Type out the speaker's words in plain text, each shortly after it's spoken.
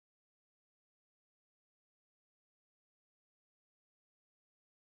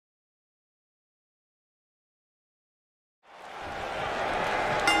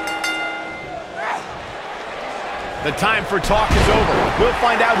The time for talk is over. We'll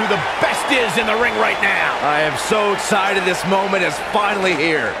find out who the best is in the ring right now. I am so excited this moment is finally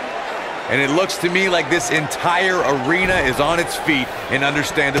here. And it looks to me like this entire arena is on its feet, and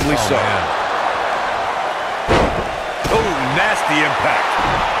understandably so. Man. Oh, nasty impact.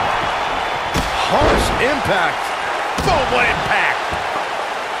 Harsh impact. Boom, what impact.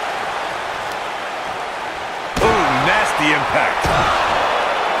 Oh, nasty impact.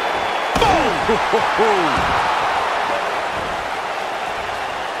 Boom.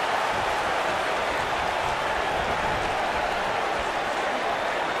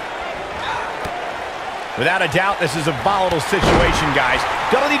 Without a doubt, this is a volatile situation, guys.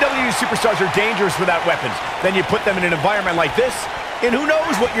 WWE superstars are dangerous without weapons. Then you put them in an environment like this, and who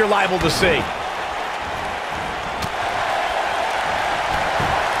knows what you're liable to see.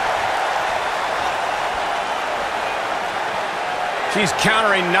 She's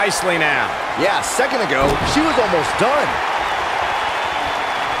countering nicely now. Yeah, a second ago, she was almost done.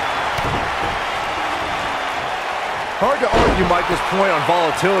 Hard to argue Michael's point on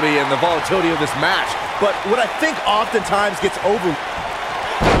volatility and the volatility of this match, but what I think oftentimes gets over...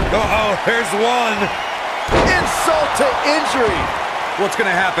 Oh, here's one. Insult to injury. What's going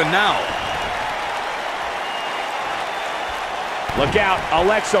to happen now? Look out,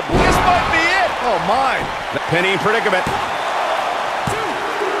 Alexa Bliss. This might be it. Oh, my. Penny in predicament.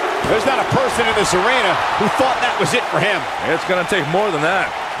 There's not a person in this arena who thought that was it for him. It's going to take more than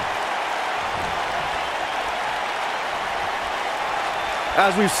that.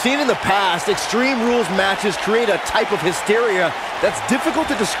 As we've seen in the past, Extreme Rules matches create a type of hysteria that's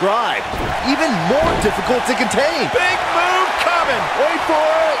difficult to describe, even more difficult to contain. Big move coming. Wait for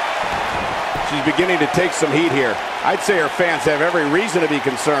it. She's beginning to take some heat here. I'd say her fans have every reason to be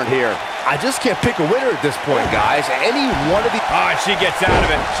concerned here. I just can't pick a winner at this point, guys. Any one of the... Oh, she gets out of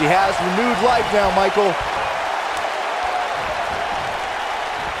it. She has renewed life now, Michael.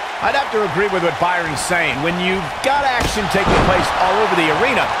 I'd have to agree with what Byron's saying. When you've got action taking place all over the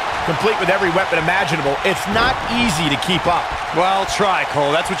arena, complete with every weapon imaginable, it's not easy to keep up. Well, try,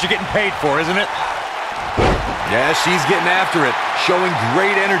 Cole. That's what you're getting paid for, isn't it? Yeah, she's getting after it, showing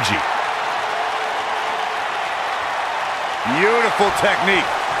great energy. Beautiful technique.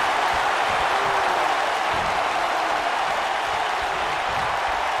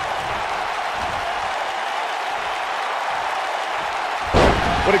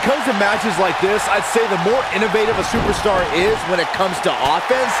 When it comes to matches like this, I'd say the more innovative a superstar is when it comes to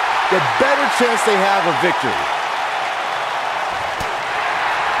offense, the better chance they have of victory.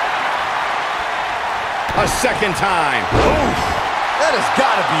 A second time. Oof, that has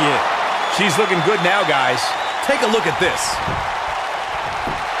got to be it. She's looking good now, guys. Take a look at this.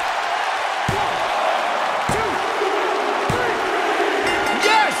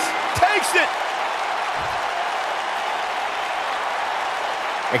 Yes! Takes it!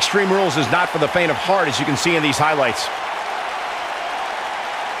 Extreme Rules is not for the faint of heart, as you can see in these highlights.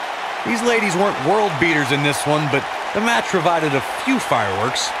 These ladies weren't world beaters in this one, but the match provided a few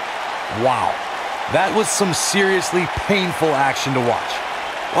fireworks. Wow, that was some seriously painful action to watch.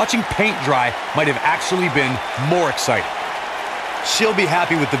 Watching paint dry might have actually been more exciting. She'll be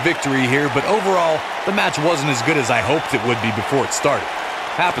happy with the victory here, but overall, the match wasn't as good as I hoped it would be before it started.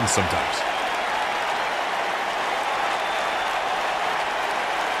 Happens sometimes.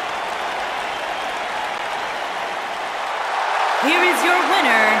 Here is your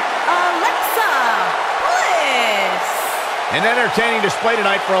winner, Alexa Bliss. An entertaining display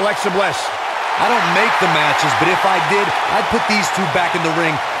tonight for Alexa Bliss. I don't make the matches, but if I did, I'd put these two back in the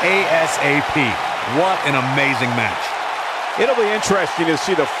ring ASAP. What an amazing match. It'll be interesting to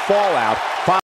see the fallout